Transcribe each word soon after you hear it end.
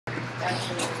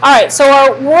All right, so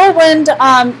our whirlwind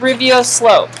review of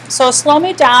slope. So slow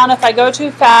me down if I go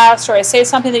too fast or I say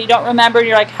something that you don't remember and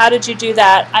you're like, how did you do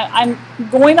that? I'm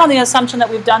going on the assumption that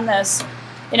we've done this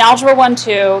in Algebra 1,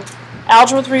 2,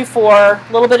 Algebra 3, 4, a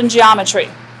little bit in geometry,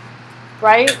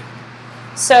 right?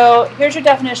 So here's your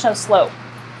definition of slope.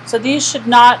 So these should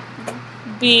not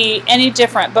be any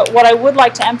different, but what I would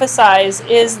like to emphasize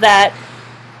is that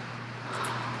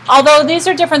although these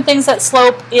are different things that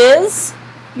slope is,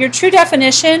 your true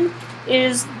definition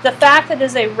is the fact that it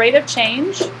is a rate of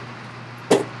change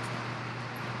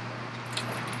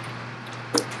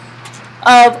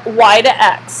of y to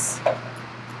x.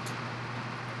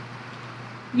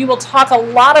 You will talk a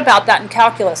lot about that in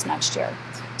calculus next year.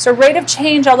 So rate of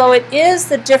change, although it is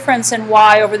the difference in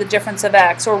y over the difference of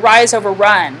x, or rise over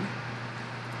run,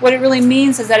 what it really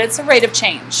means is that it's a rate of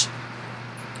change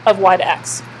of y to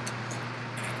x.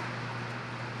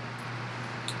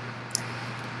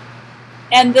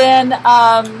 And then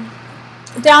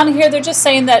down here, they're just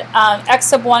saying that x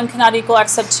sub 1 cannot equal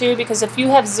x sub 2, because if you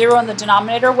have 0 in the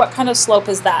denominator, what kind of slope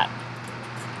is that?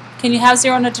 Can you have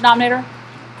 0 in the denominator?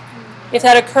 If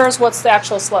that occurs, what's the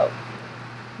actual slope?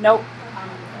 Nope.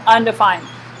 Undefined.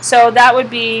 So that would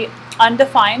be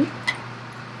undefined,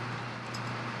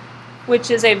 which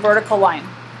is a vertical line.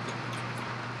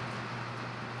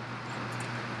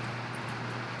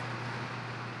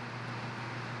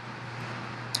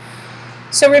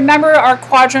 So remember, our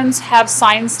quadrants have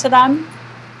signs to them.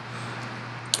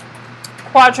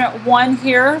 Quadrant 1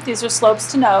 here, these are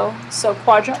slopes to know. So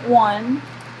quadrant 1,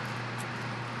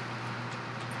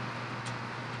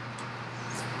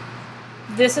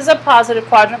 this is a positive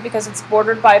quadrant because it's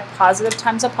bordered by positive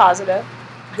times a positive.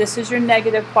 This is your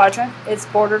negative quadrant. It's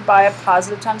bordered by a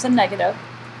positive times a negative.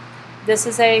 This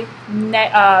is a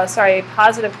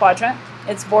positive quadrant.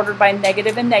 It's bordered by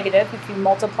negative and negative. If you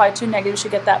multiply two negatives, you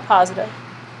get that positive.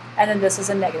 And then this is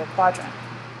a negative quadrant.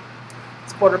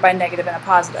 It's bordered by negative and a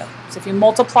positive. So if you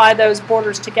multiply those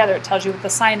borders together, it tells you what the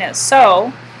sign is.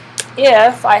 So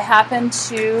if I happen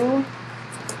to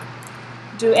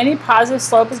do any positive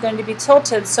slope, is going to be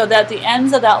tilted so that the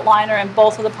ends of that line are in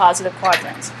both of the positive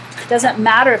quadrants. It doesn't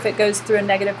matter if it goes through a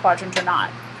negative quadrant or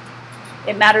not.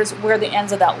 It matters where the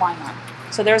ends of that line are.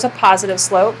 So there's a positive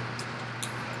slope.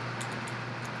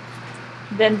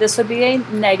 Then this would be a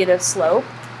negative slope.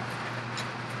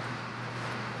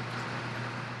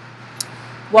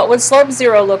 What would slope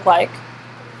 0 look like?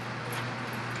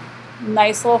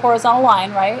 Nice little horizontal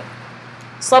line, right?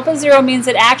 Slope of 0 means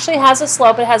it actually has a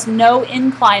slope. It has no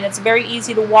incline. It's very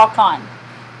easy to walk on.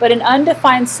 But an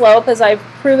undefined slope, as I've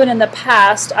proven in the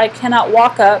past, I cannot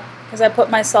walk up because I put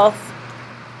myself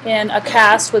in a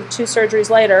cast with 2 surgeries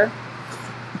later.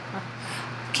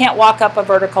 Can't walk up a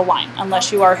vertical line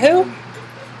unless you are who?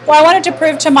 Well, I wanted to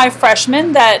prove to my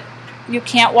freshmen that you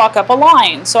can't walk up a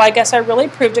line. So I guess I really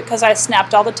proved it because I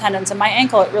snapped all the tendons in my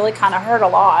ankle. It really kind of hurt a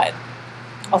lot.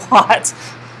 A lot.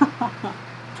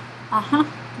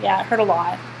 Yeah, it hurt a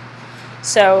lot.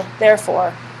 So,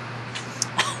 therefore.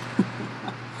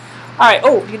 All right.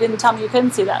 Oh, you didn't tell me you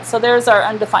couldn't see that. So there's our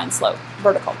undefined slope,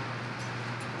 vertical.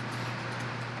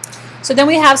 So then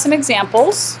we have some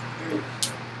examples.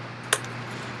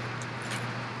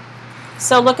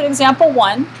 So look at example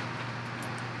 1.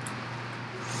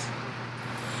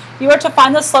 You are to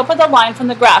find the slope of the line from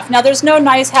the graph. Now there's no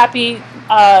nice, happy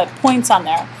points on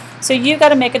there. So you got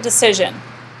to make a decision.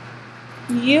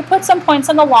 You put some points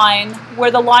on the line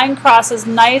where the line crosses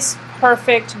nice,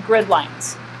 perfect grid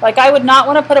lines. Like I would not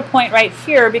want to put a point right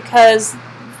here because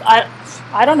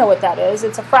I don't know what that is.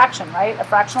 It's a fraction, right? A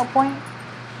fractional point.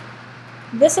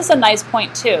 This is a nice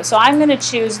point too. So I'm going to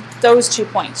choose those 2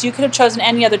 points. You could have chosen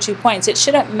any other 2 points. It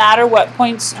shouldn't matter what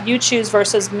points you choose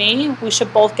versus me. We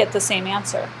should both get the same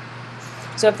answer.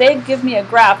 So if they give me a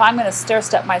graph, I'm going to stair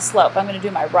step my slope. I'm going to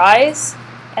do my rise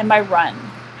and my run.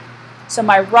 So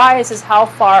my rise is how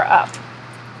far up?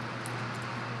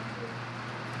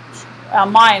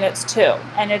 Mine, it's 2.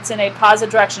 And it's in a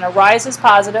positive direction. A rise is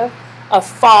positive. A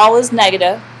fall is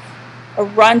negative. A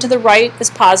run to the right is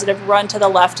positive. Run to the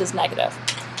left is negative.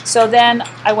 So then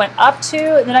I went up 2,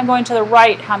 and then I'm going to the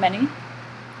right. How many?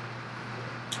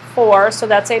 4. So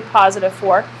that's a positive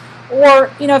 4.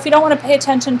 Or, you know, if you don't want to pay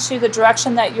attention to the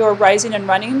direction that you're rising and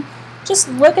running, just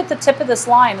look at the tip of this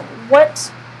line.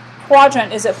 What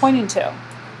quadrant is it pointing to?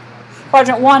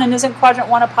 Quadrant 1, and isn't quadrant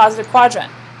 1 a positive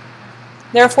quadrant?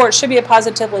 Therefore, it should be a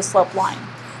positively sloped line.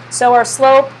 So our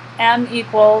slope, m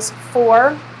equals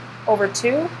 4 over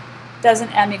 2.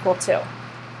 Doesn't m equal 2?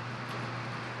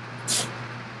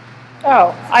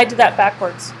 Oh, I did that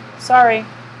backwards. Sorry.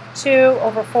 2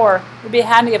 over 4. It would be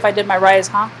handy if I did my rise,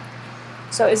 huh?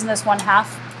 So isn't this 1/2?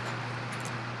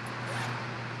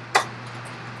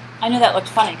 I knew that looked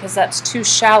funny because that's too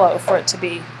shallow for it to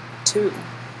be 2.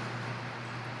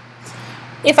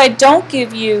 If I don't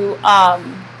give you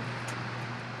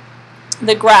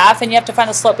the graph and you have to find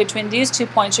the slope between these 2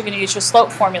 points, you're going to use your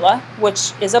slope formula,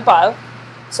 which is above.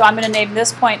 So I'm going to name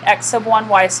this point x sub 1,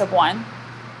 y sub 1,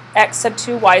 x sub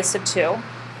 2, y sub 2,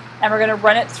 and we're going to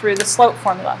run it through the slope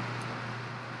formula.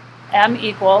 M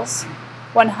equals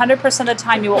 100% of the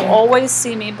time you will always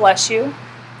see me, bless you,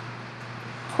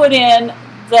 put in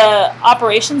the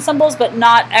operation symbols but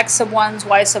not x sub 1s,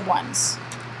 y sub 1s.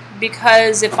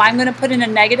 Because if I'm going to put in a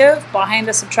negative behind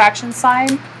a subtraction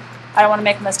sign, I don't want to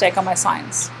make a mistake on my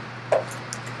signs.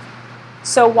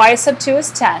 So y sub 2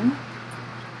 is 10,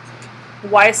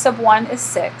 y sub 1 is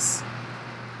 6,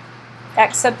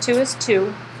 x sub 2 is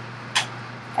 2,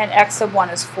 and x sub 1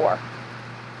 is 4.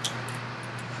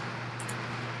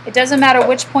 It doesn't matter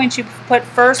which point you put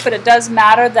first, but it does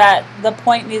matter that the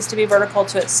point needs to be vertical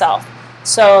to itself.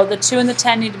 So the 2 and the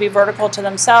 10 need to be vertical to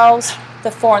themselves,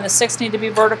 the 4 and the 6 need to be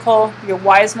vertical, your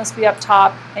y's must be up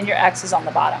top, and your x is on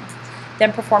the bottom.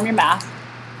 Then perform your math.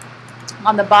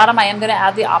 On the bottom, I am going to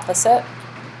add the opposite.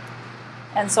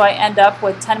 And so I end up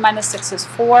with 10 minus 6 is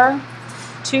 4,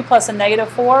 2 plus a negative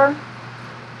 4,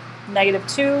 negative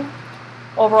 2.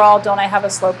 Overall, don't I have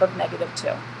a slope of negative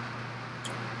 2?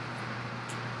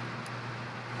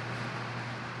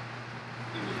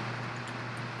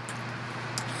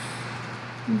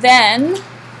 Then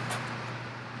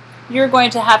you're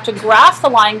going to have to graph the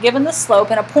line given the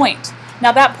slope and a point.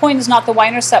 Now that point is not the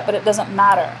y-intercept, but it doesn't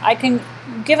matter. I can,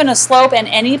 given a slope and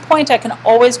any point, I can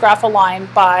always graph a line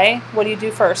by, what do you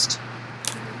do first?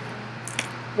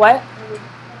 What?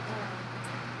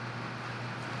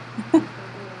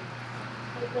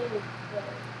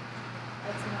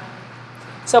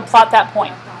 So plot that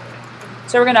point.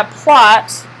 So we're going to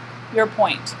plot your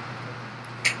point.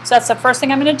 So that's the first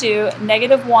thing I'm going to do.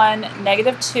 Negative 1,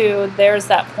 negative 2, there's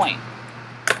that point.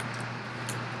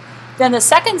 Then the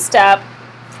second step,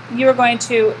 you are going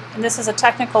to, and this is a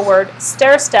technical word,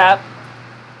 stair step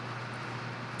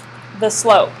the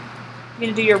slope. You're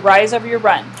going to do your rise over your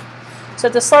run. So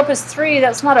if the slope is 3,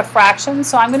 that's not a fraction,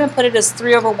 so I'm going to put it as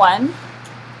 3 over 1.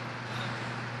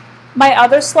 My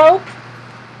other slope,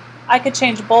 I could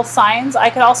change both signs. I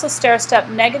could also stair step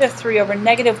negative 3 over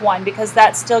negative 1 because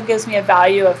that still gives me a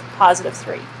value of positive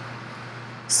 3.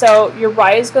 So your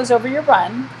rise goes over your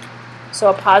run. So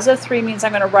a positive 3 means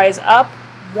I'm going to rise up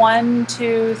 1,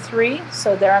 2, 3.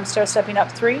 So there I'm stair stepping up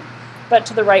 3, but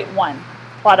to the right 1.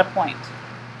 Plot a point.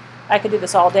 I could do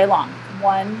this all day long.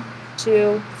 1,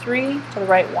 2, 3, to the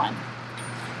right 1.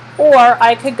 Or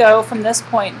I could go from this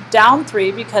point down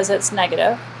 3 because it's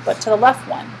negative, but to the left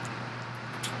 1.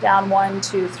 Down 1,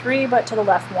 2, 3, but to the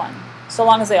left 1. So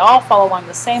long as they all follow along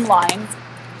the same line,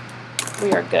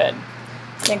 we are good.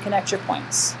 Then connect your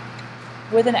points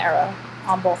with an arrow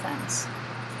on both ends.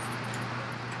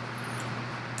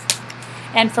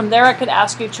 And from there I could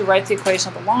ask you to write the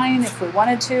equation of the line if we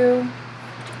wanted to.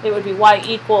 It would be y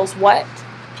equals what?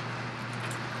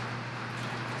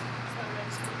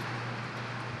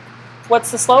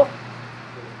 What's the slope?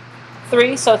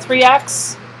 3, so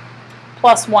 3x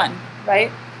plus 1,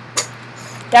 right?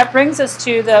 That brings us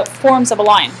to the forms of a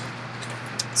line.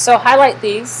 So highlight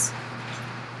these.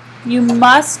 You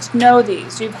must know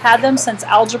these. You've had them since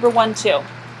Algebra 1-2.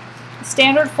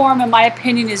 Standard form, in my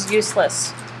opinion, is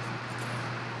useless.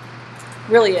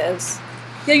 Really is.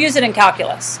 You'll use it in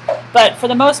calculus, but for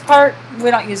the most part, we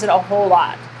don't use it a whole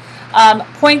lot.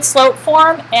 Point-slope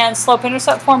form and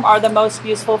slope-intercept form are the most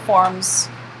useful forms.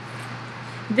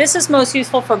 This is most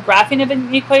useful for graphing of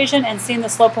an equation and seeing the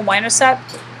slope and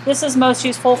y-intercept. This is most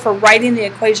useful for writing the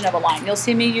equation of a line. You'll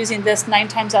see me using this 9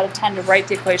 times out of 10 to write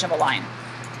the equation of a line.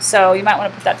 So you might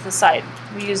want to put that to the side.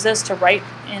 We use this to write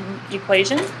an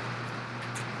equation,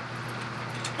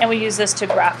 and we use this to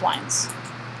graph lines.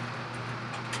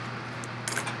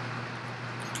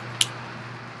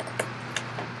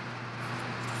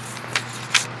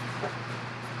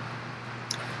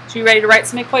 So you ready to write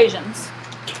some equations?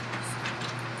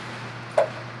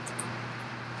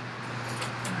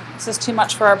 This is too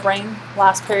much for our brain,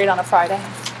 last period on a Friday.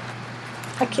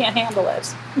 I can't handle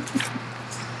it.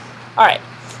 All right.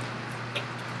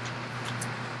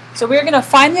 So we're going to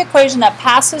find the equation that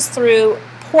passes through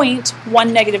point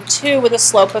 1, negative 2 with a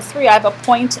slope of 3. I have a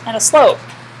point and a slope.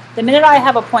 The minute I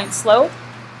have a point slope,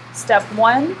 step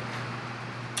 1,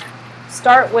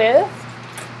 start with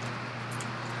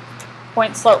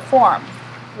point slope form.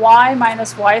 Y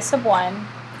minus y sub 1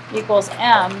 equals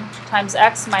m times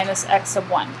x minus x sub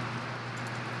 1.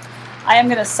 I am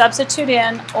going to substitute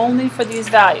in only for these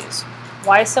values,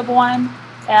 y sub 1,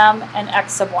 m, and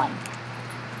x sub 1.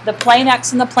 The plane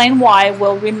x and the plane y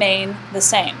will remain the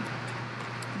same.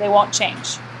 They won't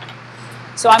change.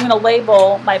 So I'm going to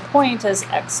label my point as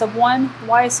x sub 1,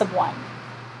 y sub 1.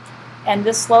 And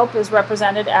this slope is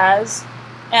represented as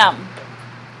m.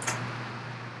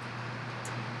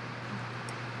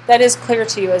 That is clear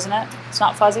to you, isn't it? It's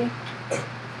not fuzzy?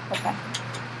 Okay.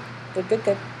 Good, good,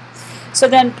 good. So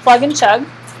then plug and chug.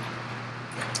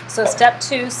 So step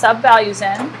 2, sub values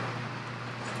in.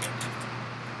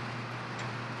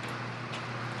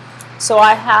 So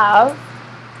I have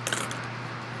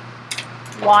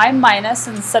y minus,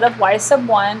 instead of y sub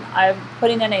 1, I'm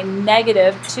putting in a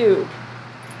negative 2.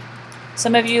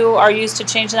 Some of you are used to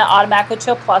changing that automatically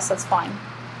to a plus, that's fine.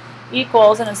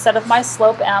 Equals, and instead of my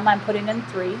slope m, I'm putting in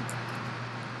 3,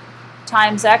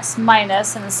 times x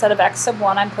minus, and instead of x sub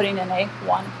 1, I'm putting in a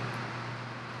 1.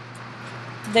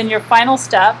 Then your final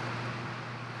step,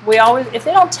 we always, if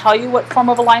they don't tell you what form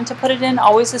of a line to put it in,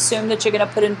 always assume that you're going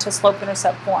to put it into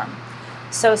slope-intercept form.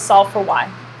 So solve for y.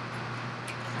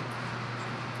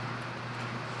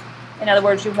 In other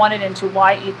words, you want it into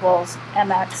y equals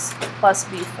mx plus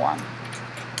b form.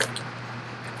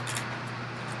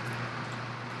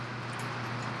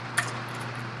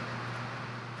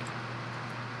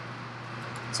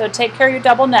 So take care of your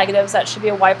double negatives. That should be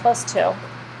a y plus 2.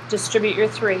 Distribute your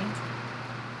 3.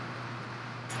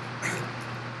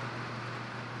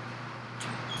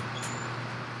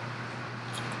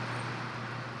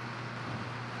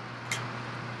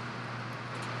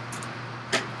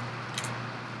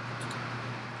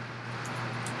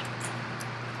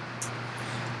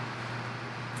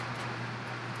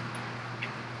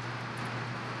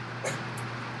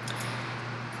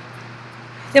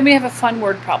 Then we have a fun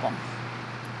word problem.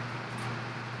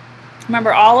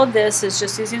 Remember, all of this is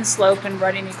just using slope and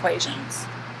writing equations.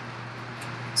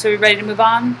 So are we ready to move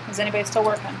on? Is anybody still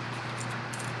working?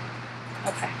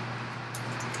 Okay.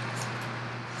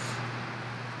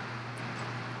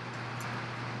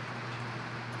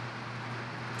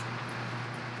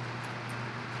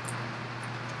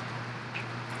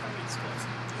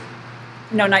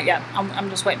 No, not yet. I'm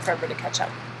just waiting for everybody to catch up.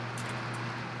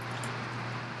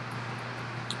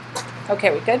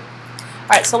 Okay, we good? All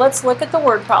right, so let's look at the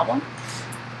word problem.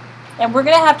 And we're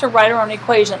going to have to write our own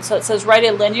equation. So it says write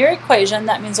a linear equation.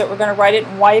 That means that we're going to write it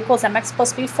in y equals mx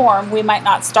plus b form. We might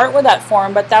not start with that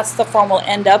form, but that's the form we'll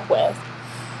end up with.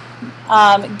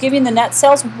 Giving the net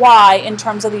sales y in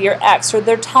terms of the year x. So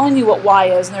they're telling you what y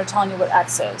is and they're telling you what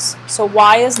x is. So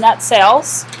y is net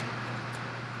sales.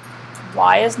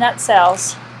 Y is net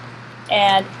sales.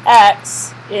 And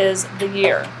x is the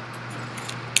year.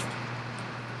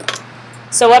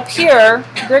 So up here,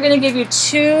 they're going to give you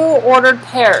 2 ordered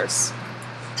pairs.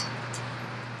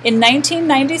 In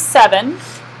 1997,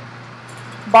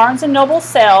 Barnes & Noble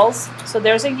sales, so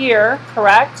there's a year,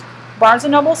 correct? Barnes &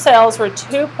 Noble sales were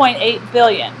 $2.8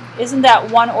 billion. Isn't that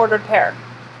one ordered pair?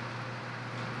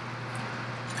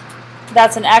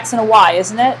 That's an X and a Y,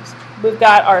 isn't it? We've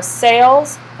got our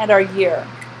sales and our year.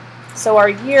 So our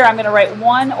year, I'm going to write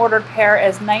one ordered pair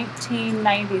as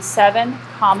 1997,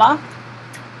 comma.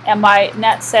 And my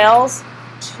net sales,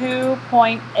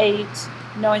 2.8,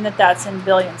 knowing that that's in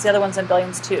billions. The other one's in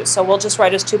billions too. So we'll just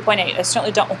write as 2.8. I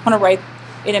certainly don't want to write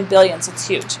it in billions. It's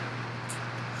huge.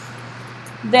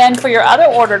 Then for your other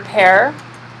ordered pair,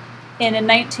 in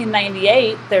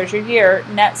 1998, there's your year,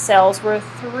 net sales were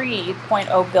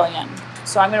 3.0 billion.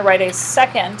 So I'm going to write a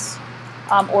second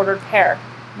ordered pair.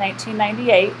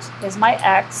 1998 is my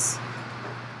X,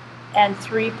 and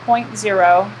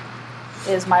 3.0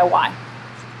 is my Y.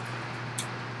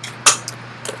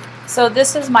 So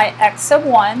this is my x sub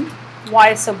 1,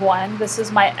 y sub 1. This is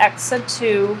my x sub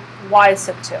 2, y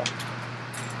sub 2.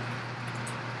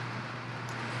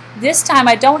 This time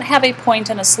I don't have a point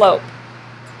and a slope.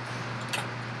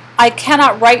 I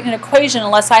cannot write an equation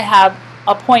unless I have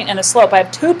a point and a slope. I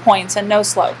have 2 points and no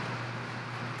slope.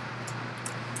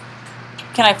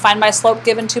 Can I find my slope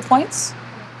given 2 points?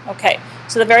 Okay,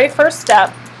 so the very first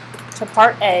step to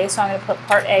part A, so I'm going to put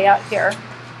part A out here.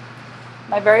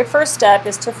 My very first step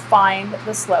is to find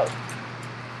the slope.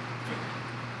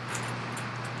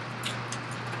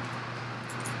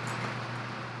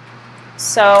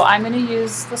 So I'm going to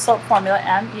use the slope formula,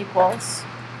 m equals.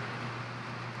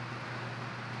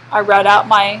 I wrote out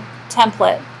my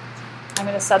template. I'm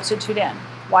going to substitute in.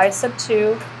 Y sub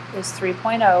 2 is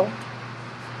 3.0.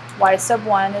 Y sub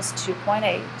 1 is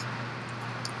 2.8.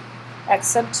 X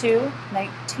sub 2,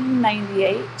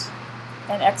 1998.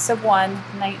 And x sub 1,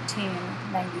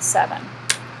 1997.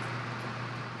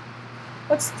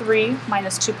 What's 3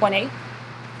 minus 2.8?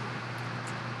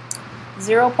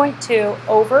 0.2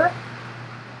 over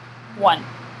 1.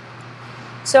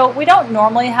 So we don't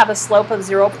normally have a slope of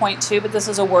 0.2, but this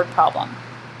is a word problem.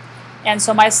 And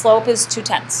so my slope is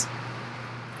 2/10.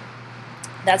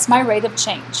 That's my rate of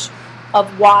change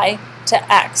of y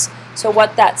to x. So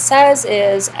what that says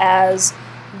is as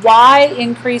y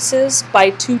increases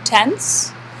by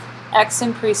 2/10, x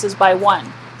increases by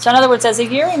 1. So in other words, as a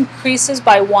year increases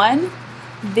by 1,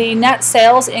 the net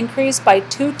sales increase by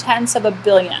 2/10 of $1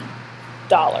 billion.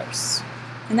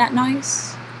 Isn't that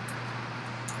nice?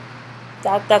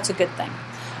 That's a good thing.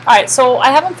 All right, so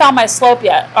I haven't found my slope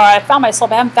yet, or I found my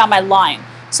slope, I haven't found my line.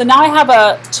 So now I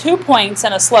have 2 points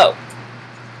and a slope.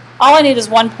 All I need is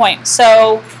 1 point.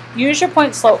 So use your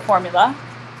point slope formula.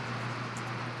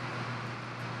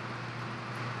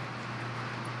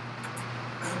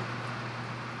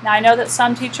 Now I know that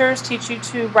some teachers teach you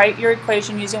to write your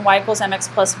equation using y equals mx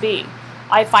plus b.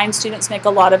 I find students make a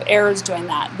lot of errors doing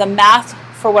that. The math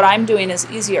for what I'm doing is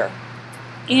easier,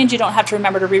 and you don't have to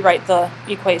remember to rewrite the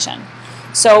equation.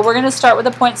 So we're going to start with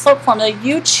the point slope formula.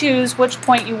 You choose which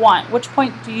point you want. Which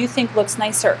point do you think looks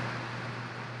nicer?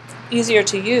 Easier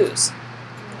to use.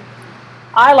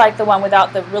 I like the one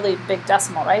without the really big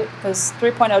decimal, right? Because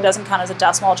 3.0 doesn't count as a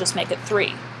decimal, I'll just make it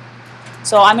 3.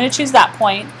 So I'm going to choose that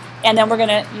point, and then we're going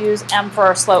to use m for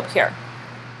our slope here.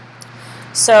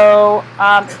 So,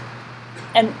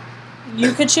 and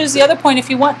you could choose the other point if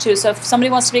you want to. So if somebody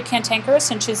wants to be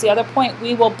cantankerous and choose the other point,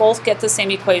 we will both get the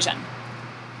same equation.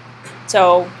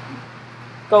 So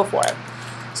go for it.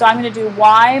 So I'm going to do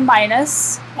y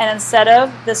minus, and instead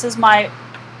of y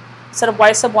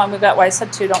sub 1, we've got y sub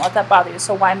 2. Don't let that bother you.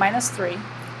 So y minus 3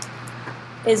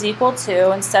 is equal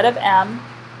to, instead of m,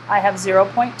 I have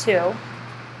 0.2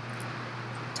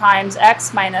 times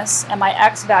x minus, and my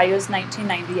x value is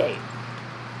 1998.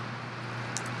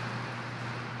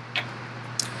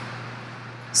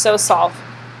 So solve.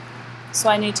 So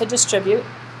I need to distribute.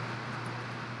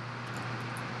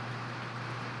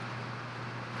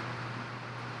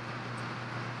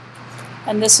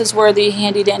 And this is where the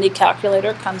handy-dandy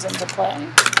calculator comes into play.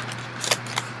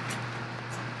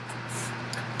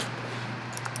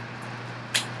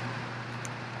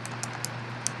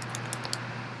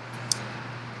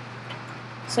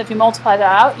 So if you multiply that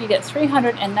out, you get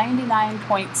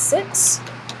 399.6.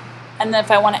 And then if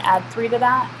I want to add 3 to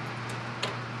that,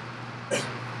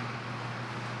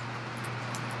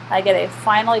 I get a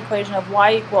final equation of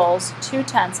y equals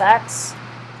 2/10 x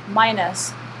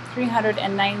minus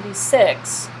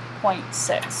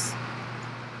 396.6.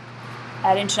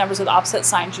 Adding two numbers with opposite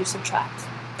signs, you subtract.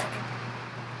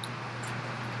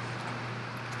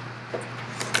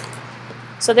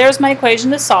 So there's my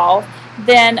equation to solve.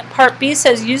 Then part B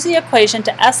says use the equation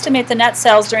to estimate the net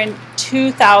sales during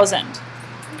 2000.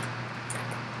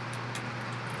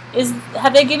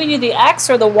 Have they given you the x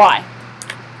or the y?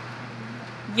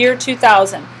 Year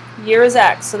 2000. Year is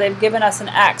x, so they've given us an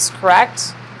x,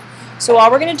 correct? So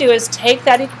all we're going to do is take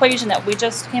that equation that we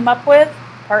just came up with,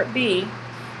 part B.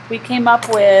 We came up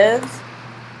with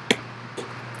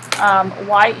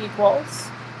y equals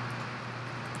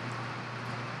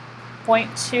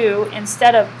 0.2.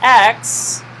 Instead of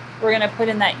x, we're going to put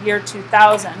in that year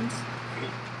 2000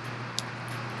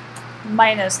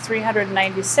 minus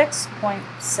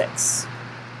 396.6.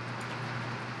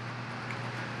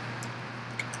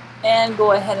 And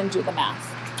go ahead and do the math.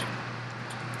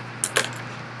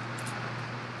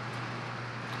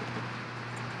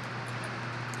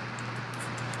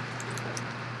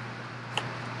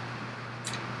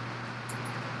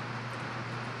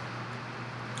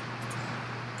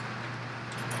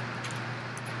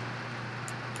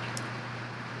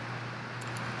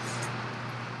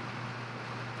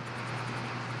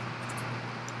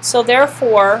 So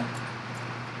therefore,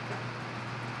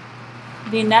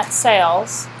 the net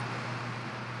sales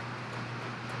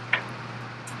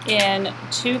in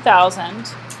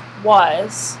 2000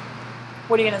 was,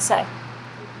 what are you going to say?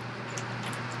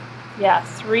 Yeah,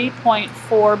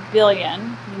 3.4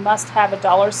 billion. You must have a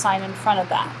dollar sign in front of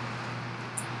that.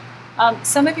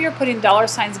 Some of you are putting dollar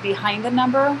signs behind the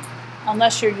number.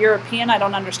 Unless you're European, I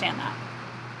don't understand that.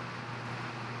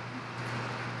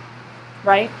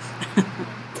 Right?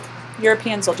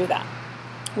 Europeans will do that.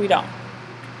 We don't.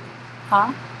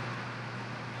 Huh?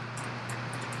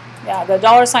 Yeah, the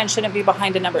dollar sign shouldn't be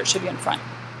behind a number. It should be in front.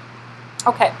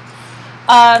 Okay.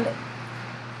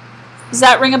 Does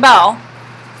that ring a bell?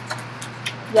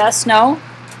 Yes, no?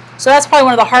 So that's probably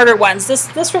one of the harder ones.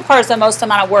 This requires the most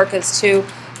amount of work, is to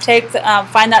take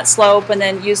find that slope and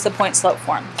then use the point slope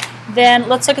form. Then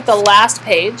let's look at the last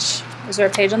page. Is there a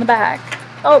page on the back?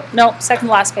 Oh, no, second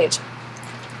to last page.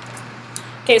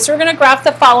 Okay, so we're going to graph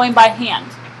the following by hand.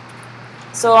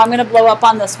 So I'm going to blow up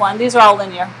on this one. These are all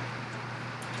linear.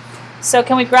 So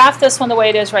can we graph this one the way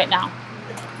it is right now?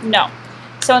 No.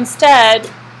 So instead,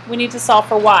 we need to solve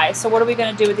for y. So what are we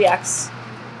going to do with the x?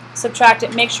 Subtract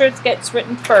it. Make sure it gets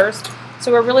written first.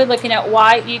 So we're really looking at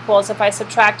y equals, if I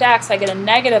subtract x, I get a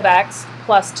negative x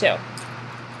plus 2.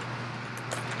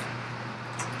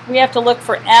 We have to look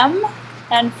for m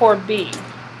and for b.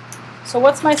 So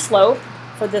what's my slope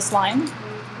for this line?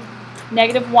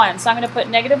 -1. So I'm going to put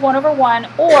 -1 over 1,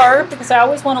 or, because I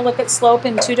always want to look at slope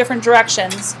in two different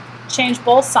directions, change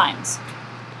both signs.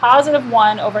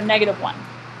 +1 over -1.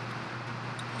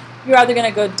 You're either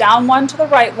going to go down 1 to the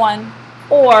right one,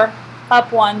 or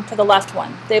up 1 to the left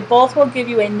one. They both will give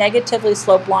you a negatively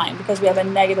sloped line because we have a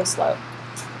negative slope.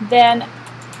 Then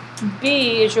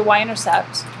b is your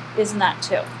y-intercept, isn't that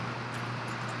 2?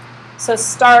 So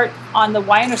start on the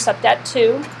y-intercept at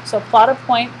 2. So plot a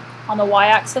point on the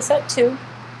y-axis at 2.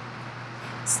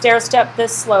 Stair-step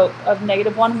this slope of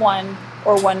 -1, 1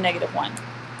 or 1, -1.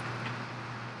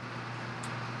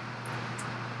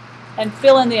 And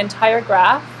fill in the entire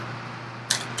graph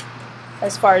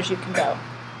as far as you can go.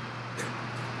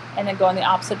 And then go in the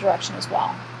opposite direction as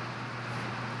well.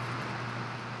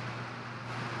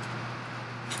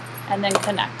 And then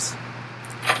connect.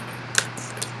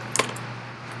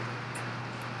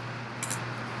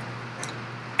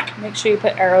 Make sure you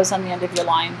put arrows on the end of your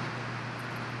line.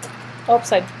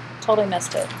 Oops, I totally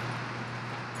missed it.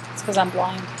 It's because I'm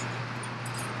blind.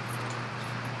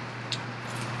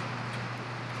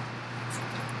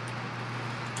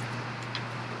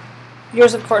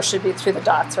 Yours, of course, should be through the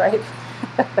dots, right?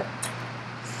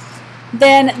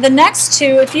 Then the next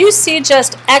two, if you see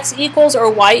just x equals or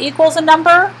y equals a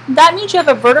number, that means you have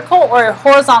a vertical or a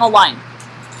horizontal line.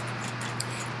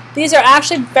 These are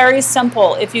actually very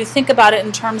simple if you think about it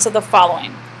in terms of the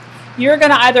following. You're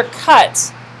going to either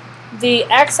cut the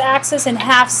x-axis in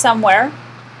half somewhere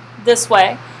this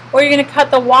way, or you're going to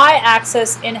cut the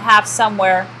y-axis in half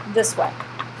somewhere this way.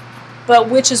 But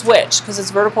which is which? Because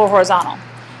it's vertical or horizontal.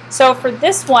 So for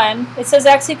this one, it says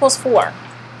x equals 4.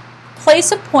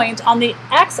 Place a point on the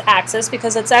x-axis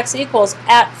because it's x equals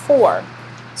at 4.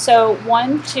 So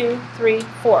 1, 2, 3,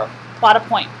 4. Plot a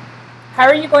point. How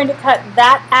are you going to cut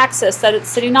that axis that it's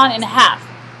sitting on in half?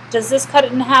 Does this cut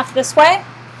it in half this way?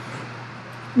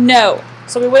 No.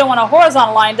 So we wouldn't want a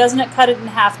horizontal line. Doesn't it cut it in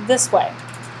half this way?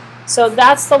 So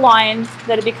that's the line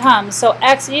that it becomes. So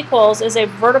x equals is a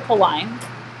vertical line.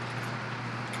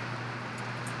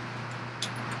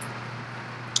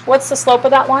 What's the slope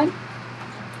of that line?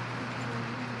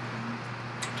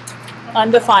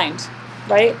 Undefined,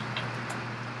 right?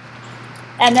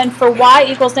 And then for y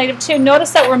equals -2,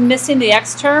 notice that we're missing the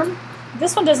x term.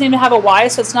 This one doesn't even have a y,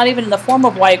 so it's not even in the form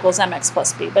of y equals mx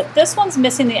plus b. But this one's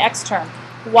missing the x term.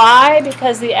 Why?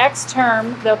 Because the x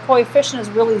term, the coefficient is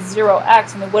really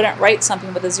 0x, and we wouldn't write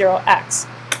something with a 0x.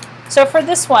 So for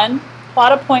this one,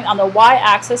 plot a point on the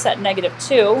y-axis at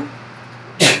 -2.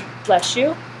 Bless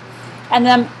you. And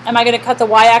then, am I going to cut the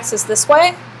y-axis this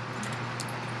way?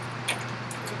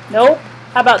 Nope.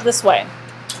 How about this way?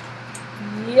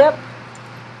 Yep.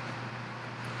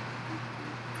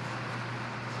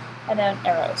 And then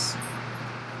arrows.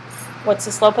 What's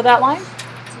the slope of that line?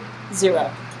 0.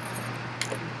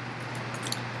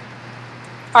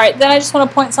 All right, then I just want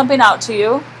to point something out to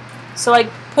you. So I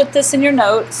put this in your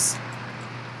notes.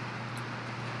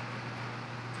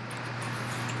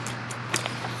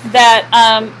 That,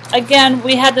 again,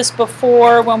 we had this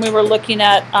before when we were looking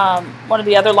at one of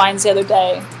the other lines the other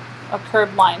day, a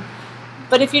curved line.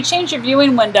 But if you change your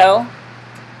viewing window,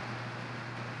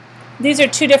 these are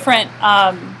two different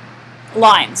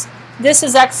lines. This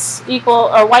is x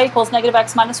equal, or y equals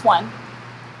 -x minus 1.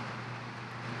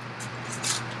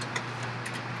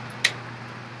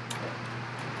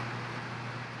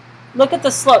 Look at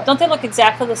the slope. Don't they look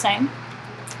exactly the same?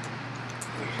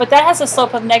 But that has a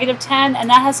slope of -10, and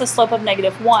that has a slope of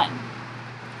 -1.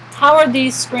 How are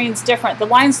these screens different? The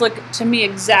lines look to me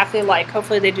exactly alike.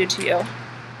 Hopefully they do to you.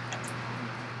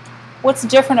 What's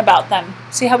different about them?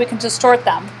 See how we can distort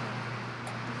them?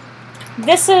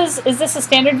 Is this a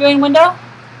standard viewing window?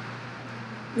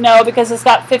 No, because it's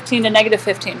got 15 to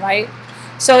 -15, right?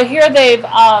 So here they've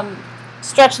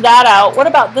stretched that out. What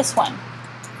about this one?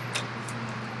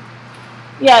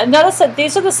 Yeah, notice that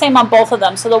these are the same on both of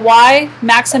them. So the y,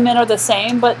 max and min are the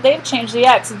same, but they've changed the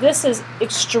x. This is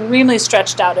extremely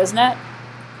stretched out, isn't it?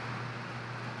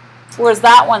 Whereas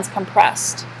that one's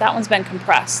compressed. That one's been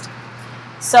compressed.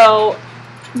 So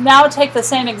now take the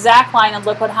same exact line and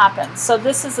look what happens. So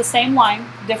this is the same line,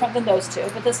 different than those two,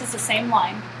 but this is the same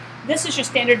line. This is your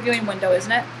standard viewing window,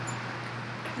 isn't it?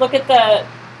 Look at the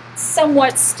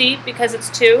somewhat steep because it's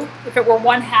 2. If it were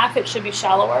 1/2, it should be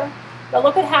shallower. But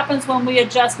look what happens when we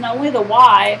adjust not only the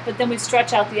y, but then we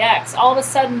stretch out the x. All of a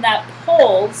sudden that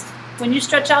pulls, when you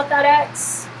stretch out that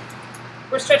x,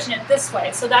 we're stretching it this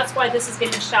way. So that's why this is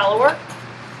getting shallower.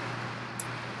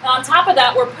 And on top of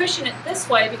that, we're pushing it this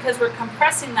way because we're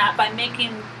compressing that by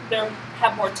making them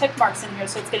have more tick marks in here.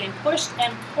 So it's getting pushed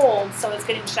and pulled, so it's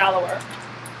getting shallower.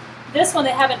 This one,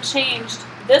 they haven't changed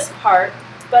this part,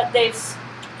 but they've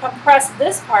compressed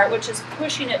this part, which is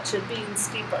pushing it to being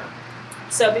steeper.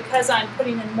 So because I'm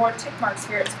putting in more tick marks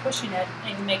here, it's pushing it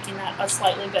and making that a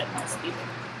slightly bit more steeper.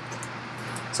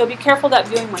 So be careful of that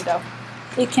viewing window.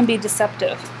 It can be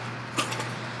deceptive.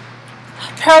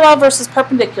 Parallel versus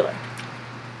perpendicular.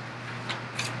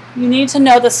 You need to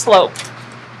know the slope.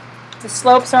 The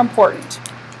slopes are important.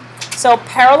 So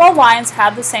parallel lines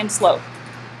have the same slope.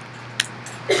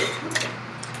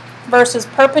 Versus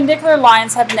perpendicular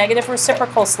lines have negative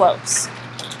reciprocal slopes.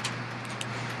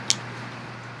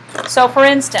 So for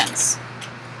instance,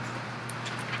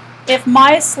 if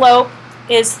my slope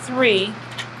is 3,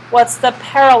 what's the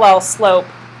parallel slope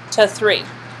to 3?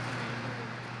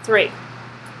 3.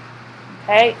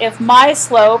 Okay, if my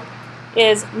slope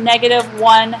is negative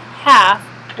 1/2,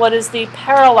 what is the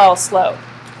parallel slope?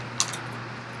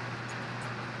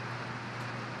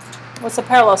 What's the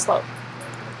parallel slope?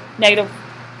 Negative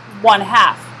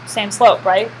 1/2. Same slope,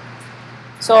 right?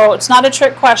 So it's not a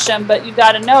trick question, but you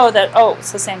got to know that, oh,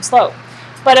 it's the same slope.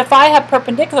 But if I have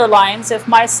perpendicular lines, if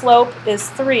my slope is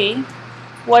 3,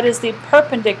 what is the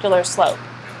perpendicular slope?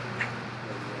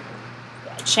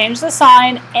 Change the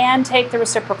sign and take the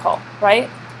reciprocal, right?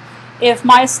 If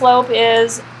my slope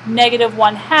is negative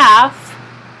 1/2,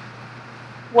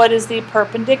 what is the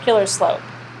perpendicular slope?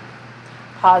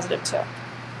 Positive 2.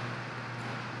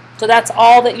 So that's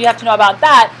all that you have to know about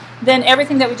that. Then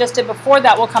everything that we just did before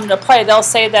that will come into play. They'll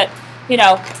say that, you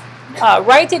know,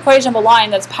 write the equation of a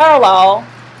line that's parallel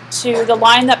to the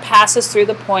line that passes through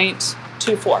the point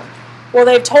 2, 4. Well,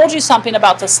 they've told you something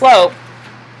about the slope,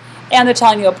 and they're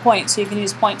telling you a point, so you can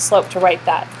use point slope to write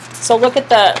that. So look at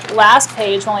the last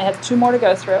page. We only have 2 more to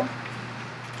go through.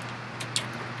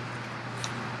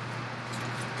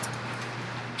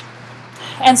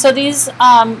 And so these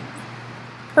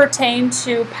pertain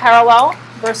to parallel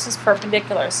versus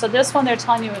perpendicular. So this one they're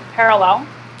telling you is parallel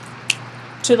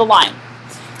to the line.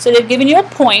 So they've given you a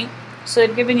point. So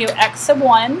they've given you x sub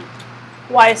 1,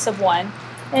 y sub 1,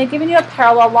 and they've given you a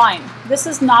parallel line. This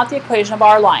is not the equation of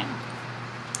our line.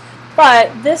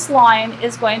 But this line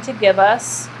is going to give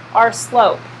us our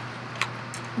slope.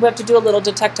 We have to do a little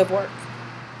detective work.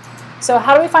 So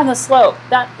how do we find the slope?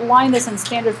 That line is in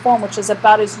standard form, which is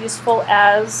about as useful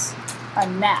as a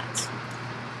gnat.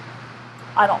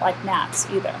 I don't like gnats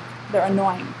either. They're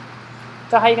annoying.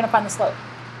 So how are you going to find the slope?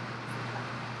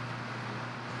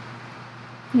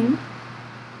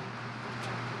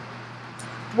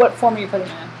 What form are you putting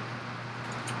it in?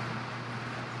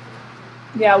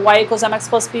 Yeah, y equals mx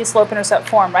plus b, slope-intercept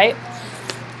form, right?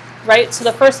 Right? So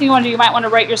the first thing you want to do, you might want to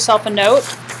write yourself a note,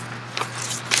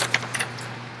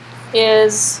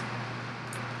 is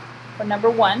for number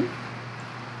 1,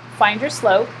 find your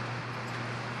slope.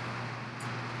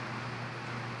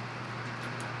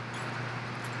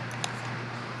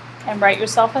 And write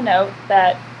yourself a note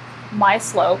that my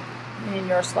slope, meaning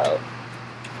your slope,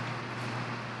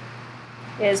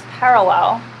 is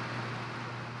parallel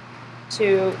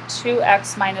to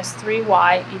 2x minus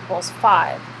 3y equals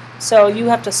 5. So you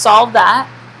have to solve that.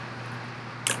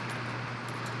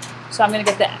 So I'm going to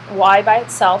get the y by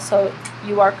itself, so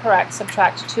you are correct.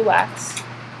 Subtract 2x.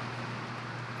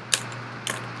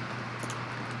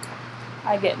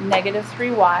 I get negative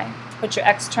 3y. Put your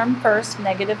x term first,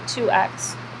 negative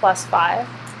 2x plus 5.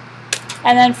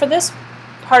 And then for this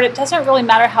part, it doesn't really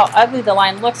matter how ugly the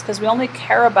line looks because we only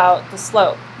care about the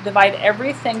slope. Divide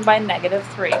everything by negative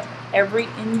 3. Every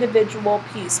individual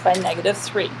piece by negative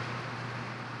 3.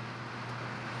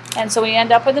 And so we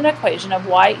end up with an equation of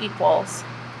y equals,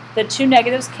 the two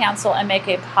negatives cancel and make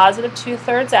a positive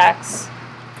 2/3 x,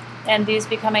 and these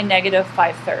become a negative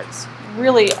 5/3.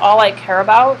 Really, all I care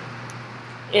about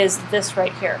is this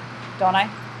right here, don't I?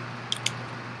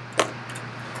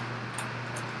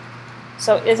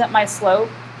 So isn't my slope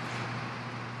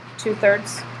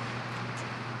 2/3?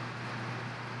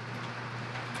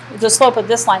 The slope of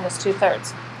this line is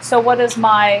 2/3. So what is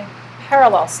my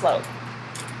parallel slope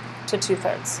to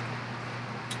 2/3?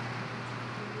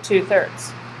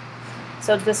 2/3.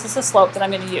 So this is the slope that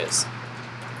I'm going to use.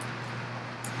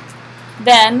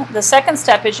 Then the second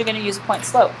step is you're going to use point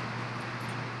slope.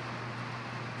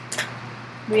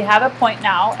 We have a point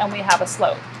now and we have a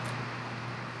slope.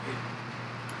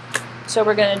 So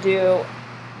we're going to do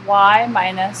y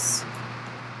minus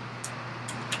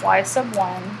y sub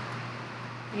 1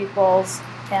 equals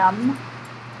m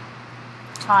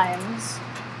times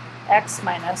x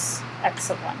minus x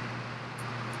sub 1.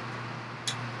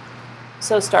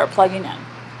 So start plugging in.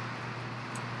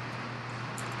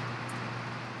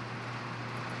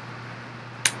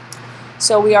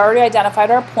 So we already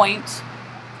identified our point.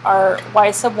 Our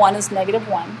y sub 1 is negative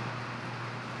 1.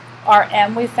 Our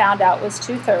m we found out was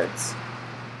 2/3.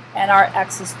 And our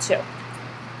x is 2.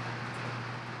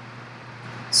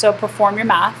 So perform your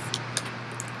math.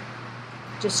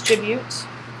 Distribute.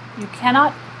 You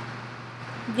cannot,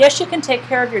 yes, you can take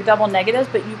care of your double negatives,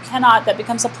 but you cannot, that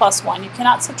becomes a plus 1. You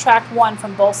cannot subtract 1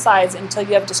 from both sides until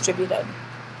you have distributed.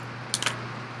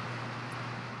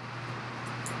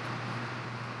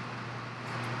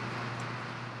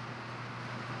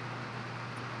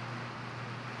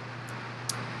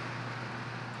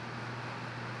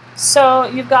 So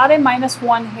you've got a minus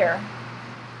 1 here,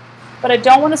 but I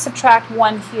don't want to subtract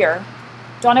 1 here.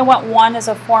 Don't I want 1 as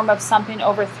a form of something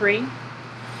over 3?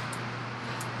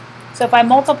 So if I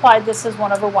multiplied this as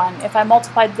 1 over 1, if I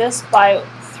multiplied this by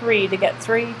 3 to get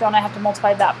 3, don't I have to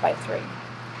multiply that by 3?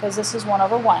 Because this is 1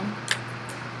 over 1.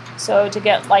 So to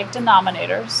get like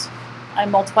denominators, I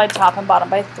multiplied top and bottom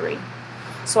by 3.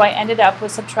 So I ended up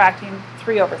with subtracting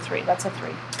 3 over 3. That's a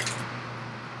 3.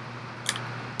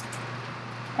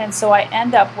 And so I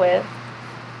end up with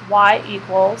y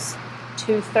equals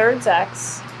 2/3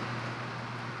 x.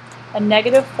 A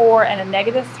negative 4 and a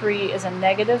negative 3 is a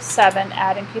negative 7,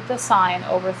 add and keep the sign,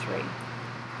 over 3.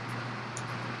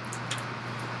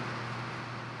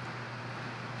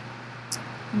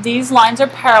 These lines are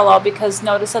parallel because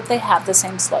notice that they have the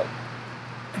same slope,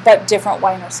 but different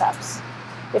y-intercepts.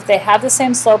 If they have the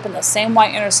same slope and the same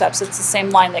y-intercepts, it's the same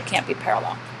line that can't be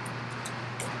parallel.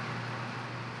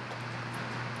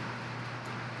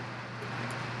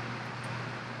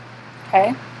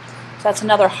 Okay, so that's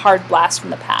another hard blast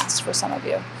from the past for some of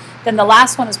you. Then the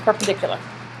last one is perpendicular.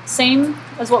 Same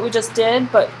as what we just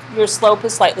did, but your slope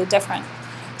is slightly different.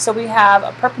 So we have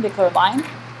a perpendicular line.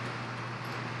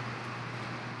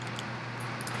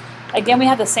 Again, we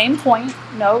have the same point.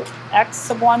 Note x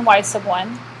sub 1, y sub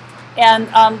 1. And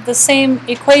the same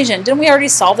equation. Didn't we already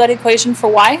solve that equation for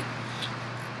y?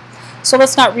 So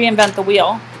let's not reinvent the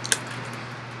wheel.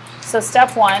 So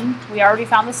step 1, we already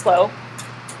found the slope.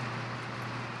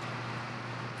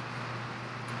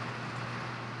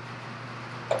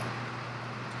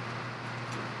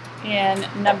 In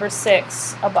number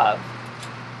 6 above.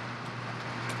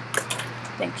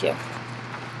 Thank you.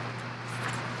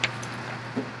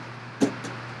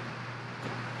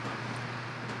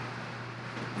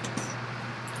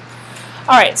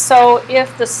 All right, so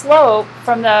if the slope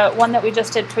from the one that we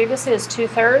just did previously is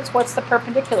 2/3, what's the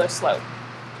perpendicular slope?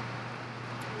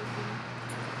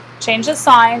 Change the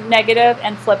sign, negative,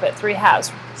 and flip it,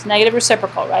 3/2. It's negative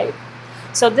reciprocal, right?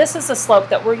 So this is the slope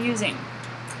that we're using.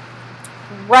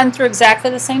 Run through exactly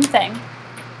the same thing.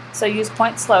 So use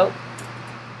point slope.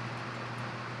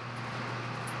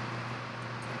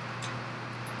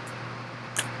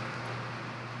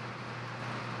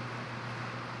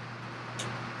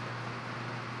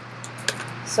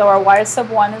 So our y sub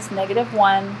 1 is negative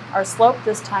 1. Our slope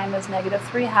this time is negative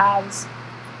 3/2.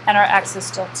 And our x is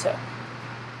still 2.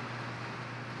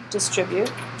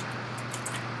 Distribute.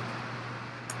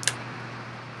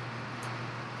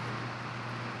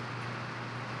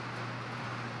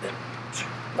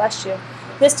 Bless you.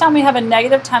 This time we have a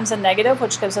negative times a negative,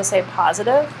 which gives us a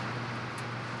positive.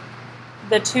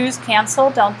 The 2's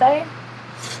cancel, don't they?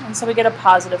 And so we get a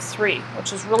positive 3,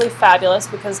 which is really fabulous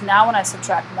because now when I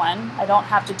subtract 1, I don't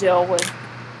have to deal with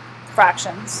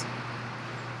fractions.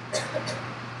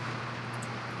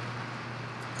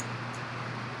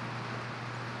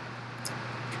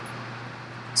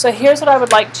 So here's what I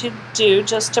would like to do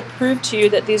just to prove to you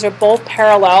that these are both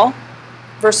parallel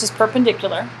versus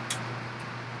perpendicular.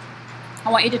 I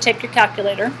want you to take your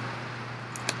calculator.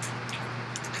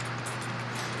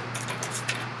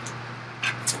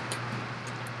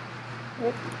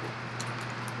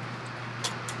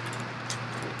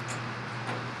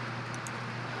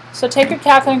 So take your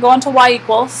calculator and go into y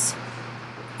equals,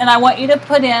 and I want you to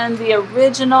put in the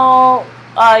original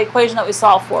equation that we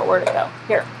solved for. Where'd it go?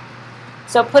 Here.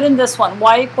 So put in this one,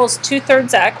 y equals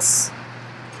 2/3 x.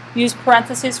 Use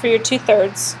parentheses for your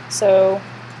 2/3. So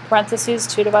parentheses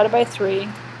 2 divided by 3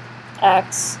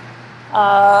 x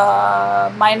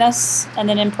minus, and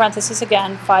then in parentheses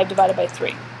again, 5 divided by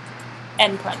 3,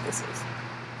 end parentheses.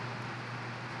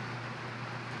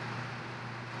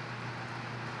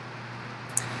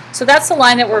 So that's the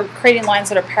line that we're creating lines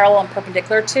that are parallel and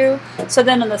perpendicular to. So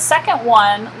then in the second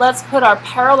one, let's put our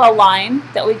parallel line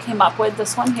that we came up with,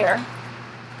 this one here.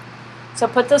 So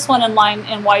put this one in line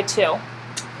in Y2.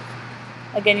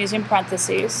 Again, using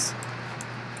parentheses.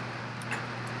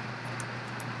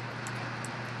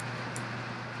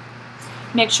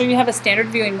 Make sure you have a standard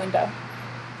viewing window.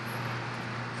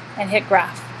 And hit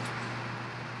graph.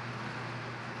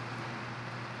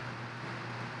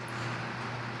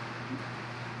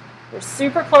 They're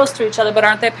super close to each other, but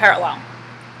aren't they parallel?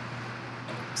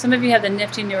 Some of you have the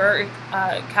nifty newer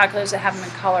calculators that have them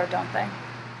in color, don't they?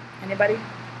 Anybody?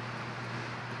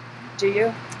 Do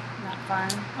you? Not fun.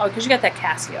 Oh, because you got that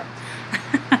Casio.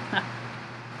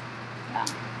 Yeah.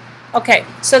 Okay,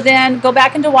 so then go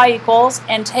back into y equals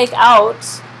and take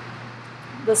out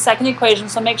the second equation.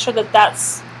 So make sure that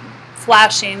that's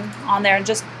flashing on there and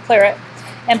just clear it.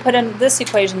 And put in this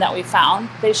equation that we found.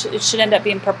 It should end up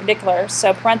being perpendicular.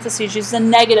 So parentheses, use the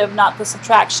negative, not the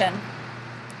subtraction.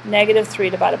 Negative 3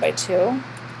 divided by 2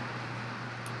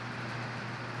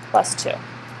 plus 2.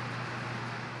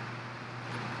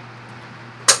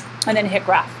 And then hit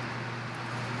graph.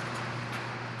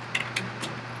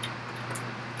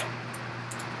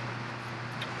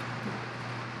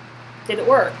 Did it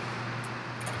work?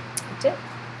 It did.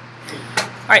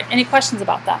 All right, any questions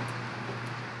about that?